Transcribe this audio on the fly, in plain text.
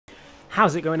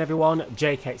How's it going, everyone?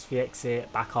 JKXVX here,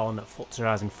 back on Forza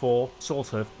Horizon 4,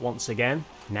 sort of, once again.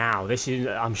 Now,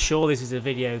 I'm sure this is a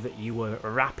video that you were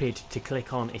rapid to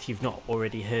click on if you've not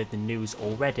already heard the news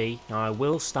already. Now, I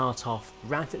will start off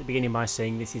right at the beginning by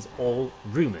saying this is all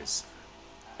rumours.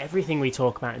 Everything we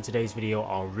talk about in today's video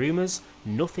are rumours,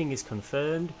 nothing is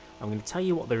confirmed. I'm going to tell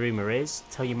you what the rumour is,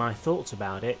 tell you my thoughts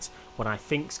about it, what I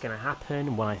think's going to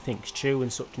happen, what I think's true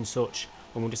and such,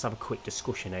 and we'll just have a quick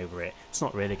discussion over it. It's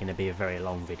not really going to be a very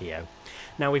long video.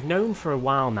 Now, we've known for a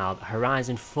while now that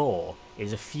Horizon 4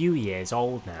 is a few years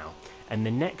old now, and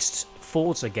the next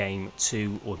Forza game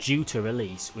due to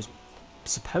release was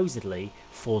supposedly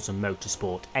Forza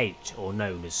Motorsport 8, or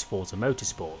known as Forza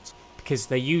Motorsport, because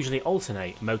they usually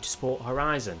alternate Motorsport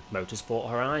Horizon, Motorsport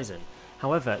Horizon.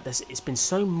 However, it's been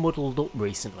so muddled up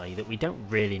recently that we don't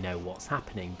really know what's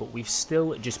happening, but we've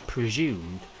still just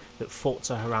presumed that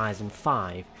Forza Horizon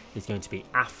 5 is going to be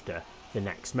after the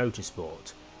next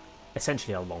Motorsport,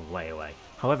 essentially a long way away.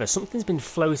 However, something's been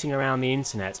floating around the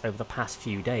internet over the past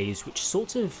few days which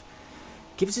sort of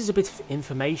gives us a bit of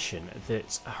information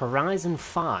that Horizon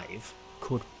 5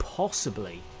 could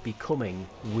possibly be coming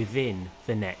within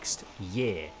the next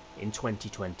year, in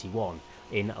 2021,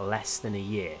 in less than a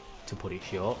year, to put it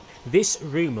short. This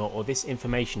rumour or this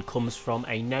information comes from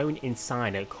a known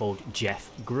insider called Jeff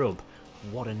Grubb.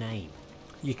 What a name.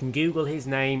 You can Google his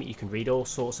name, you can read all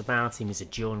sorts about him. He's a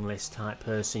journalist type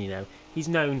person, you know. He's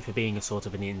known for being a sort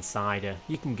of an insider.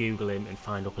 You can Google him and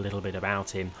find up a little bit about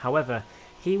him. However,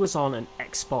 he was on an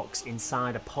Xbox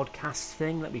Insider podcast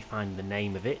thing, let me find the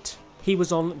name of it. He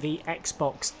was on the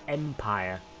Xbox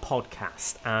Empire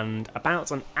podcast, and about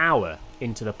an hour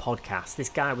into the podcast, this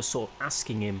guy was sort of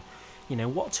asking him, you know,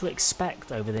 what to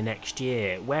expect over the next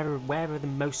year. Where are the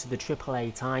most of the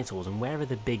AAA titles, and where are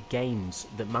the big games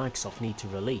that Microsoft need to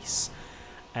release?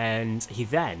 And he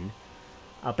then,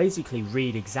 I'll basically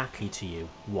read exactly to you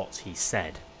what he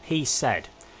said. He said,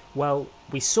 well,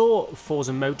 we saw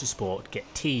Forza Motorsport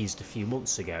get teased a few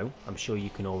months ago, I'm sure you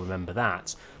can all remember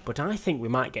that, but I think we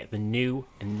might get the new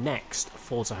and next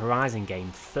Forza Horizon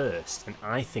game first, and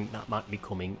I think that might be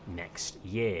coming next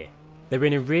year. They're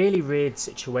in a really weird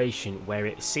situation where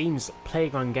it seems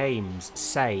Playground Games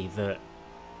say that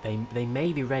they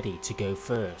may be ready to go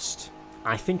first.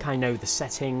 I think I know the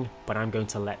setting, but I'm going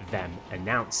to let them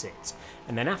announce it.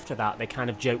 And then after that, they kind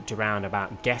of joked around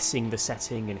about guessing the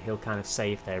setting, and he'll kind of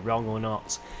say if they're wrong or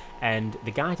not. And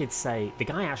the guy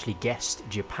actually guessed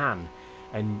Japan.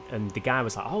 And the guy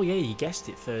was like, oh yeah, you guessed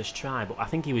it first try, but I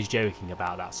think he was joking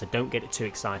about that, so don't get too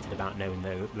excited about knowing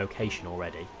the location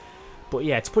already. But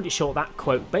yeah, to put it short, that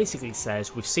quote basically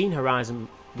says, we've seen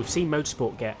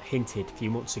Motorsport get hinted a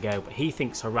few months ago, but he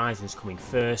thinks Horizon's coming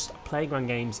first. Playground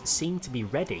Games seem to be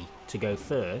ready to go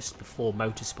first before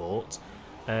Motorsport,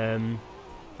 and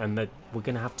that we're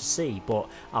going to have to see. But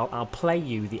I'll play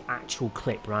you the actual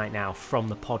clip right now from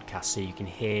the podcast so you can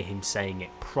hear him saying it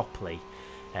properly.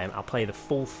 I'll play the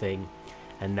full thing,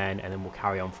 and then we'll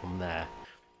carry on from there.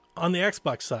 On the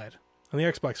Xbox side, on the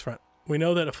Xbox front, we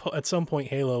know that at some point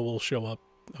Halo will show up,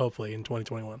 hopefully in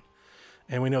 2021,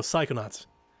 and we know Psychonauts.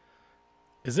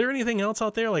 Is there anything else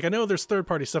out there? Like, I know there's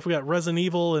third-party stuff. We got Resident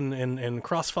Evil and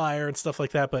Crossfire and stuff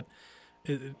like that, but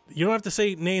you don't have to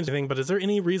say names or anything, but is there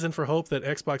any reason for hope that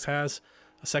Xbox has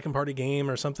a second-party game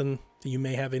or something that you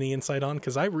may have any insight on?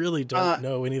 Because I really don't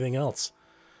know anything else.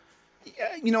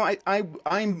 Yeah, you know, I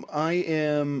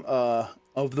am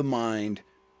of the mind,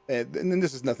 and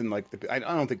this is nothing like I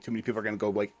don't think too many people are going to go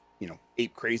like, you know,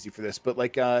 ape crazy for this, but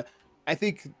like I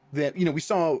think that, you know, we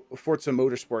saw Forza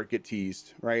Motorsport get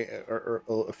teased, right, or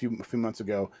a few months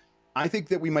ago. I think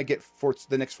that we might get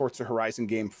the next Forza Horizon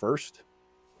game first,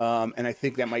 and I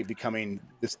think that might be coming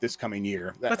this coming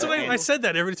year. That's what I said.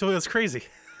 That everybody told me that's crazy.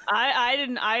 I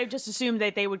didn't. I just assumed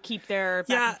that they would keep their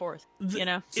back and forth. You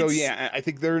know. So yeah, I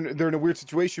think they're in a weird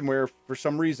situation where, for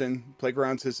some reason,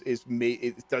 Playgrounds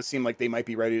it does seem like they might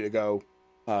be ready to go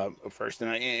first, and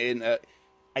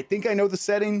I think I know the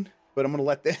setting, but I'm gonna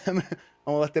let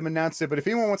them announce it. But if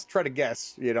anyone wants to try to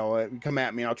guess, you know, come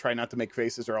at me. I'll try not to make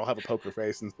faces, or I'll have a poker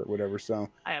face and whatever. So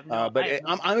I have no.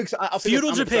 I'm excited.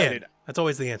 Feudal Japan. That's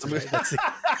always the answer. Right? That's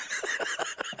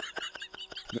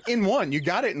in one, you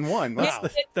got it in one. Wow,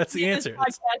 that's the answer.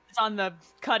 This podcast is on the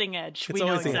cutting edge. It's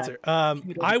always the answer.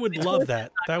 I would love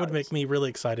that. That would make me really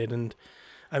excited, and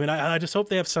I mean, I just hope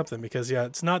they have something, because yeah,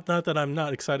 it's not that I'm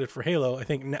not excited for Halo. I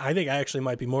think I actually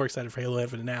might be more excited for Halo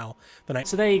now than I.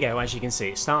 So there you go. As you can see,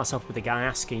 it starts off with the guy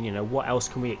asking, you know, what else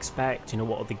can we expect? You know,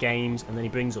 what are the games? And then he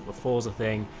brings up the Forza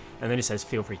thing, and then he says,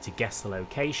 feel free to guess the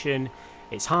location.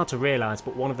 It's hard to realise,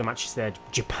 but one of them actually said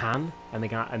Japan, and the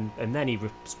guy, and then he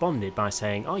responded by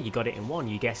saying, "Oh, you got it in one.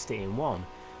 You guessed it in one."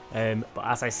 But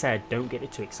as I said, don't get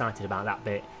too excited about that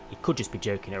bit. He could just be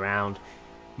joking around.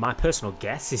 My personal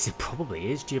guess is it probably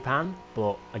is Japan,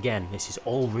 but again, this is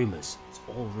all rumours. It's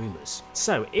all rumours.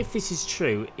 So, if this is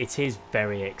true, it is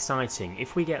very exciting.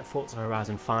 If we get Forza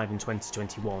Horizon 5 in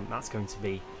 2021, that's going to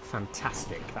be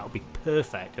fantastic. That'll be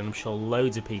perfect, and I'm sure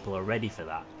loads of people are ready for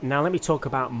that. Now, let me talk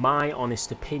about my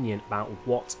honest opinion about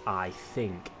what I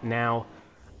think. Now,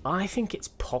 I think it's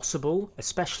possible,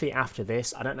 especially after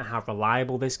this. I don't know how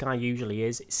reliable this guy usually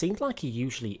is. It seems like he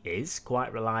usually is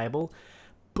quite reliable.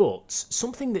 But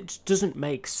something that doesn't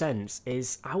make sense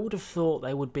is I would have thought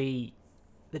they'd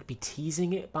be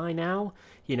teasing it by now.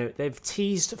 You know, they've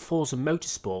teased Forza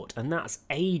Motorsport, and that's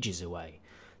ages away.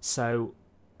 So,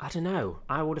 I don't know.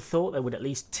 I would have thought they would at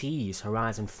least tease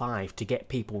Horizon 5 to get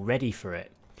people ready for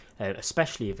it,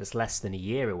 especially if it's less than a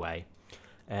year away.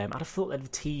 I'd have thought they'd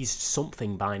have teased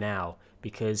something by now,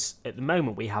 because at the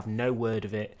moment we have no word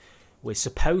of it. We're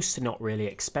supposed to not really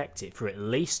expect it for at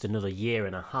least another year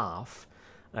and a half.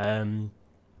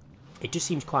 It just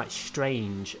seems quite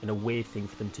strange and a weird thing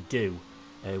for them to do,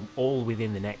 all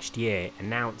within the next year,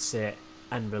 announce it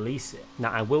and release it.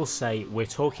 Now, I will say we're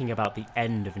talking about the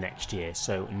end of next year,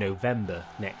 so November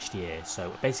next year,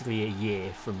 so basically a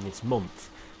year from this month.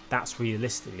 That's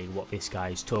realistically what this guy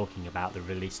is talking about the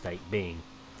release date being.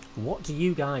 What do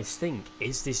you guys think?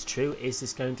 Is this true? Is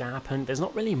this going to happen? There's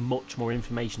not really much more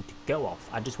information to go off.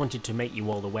 I just wanted to make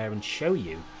you all aware and show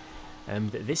you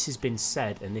that this has been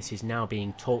said, and this is now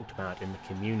being talked about in the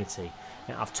community.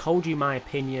 Now, I've told you my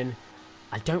opinion.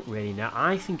 I don't really know.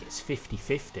 I think it's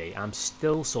 50-50. I'm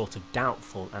still sort of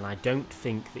doubtful, and I don't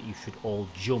think that you should all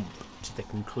jump to the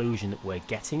conclusion that we're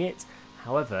getting it.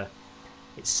 However,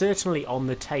 it's certainly on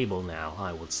the table now,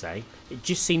 I would say. It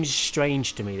just seems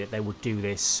strange to me that they would do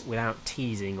this without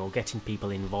teasing or getting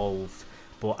people involved.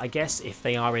 But I guess if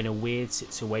they are in a weird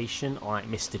situation, like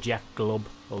Mr. Jeff Grubb,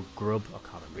 or Grubb, I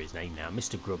can't remember his name now,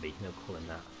 Mr. Grubby, they'll call him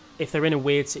that. If they're in a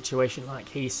weird situation like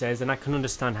he says, then I can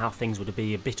understand how things would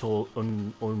be a bit all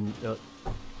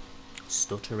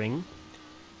stuttering,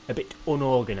 a bit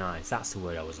unorganised, that's the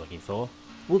word I was looking for.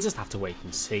 We'll just have to wait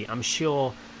and see. I'm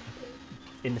sure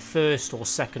in the first or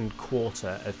second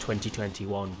quarter of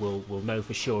 2021 we'll know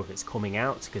for sure if it's coming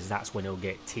out, because that's when it'll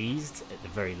get teased at the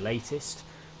very latest.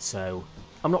 So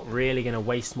I'm not really going to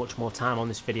waste much more time on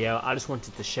this video. I just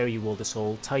wanted to show you all this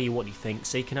all, tell you what you think,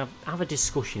 so you can have a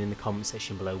discussion in the comment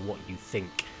section below what you think.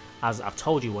 As I've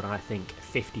told you what I think,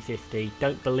 50-50.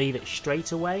 Don't believe it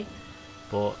straight away,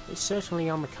 but it's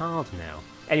certainly on the card now.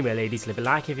 Anyway, ladies, leave a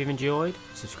like if you've enjoyed,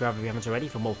 subscribe if you haven't already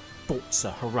for more Forza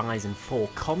Horizon 4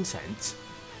 content,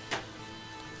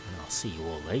 and I'll see you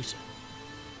all later.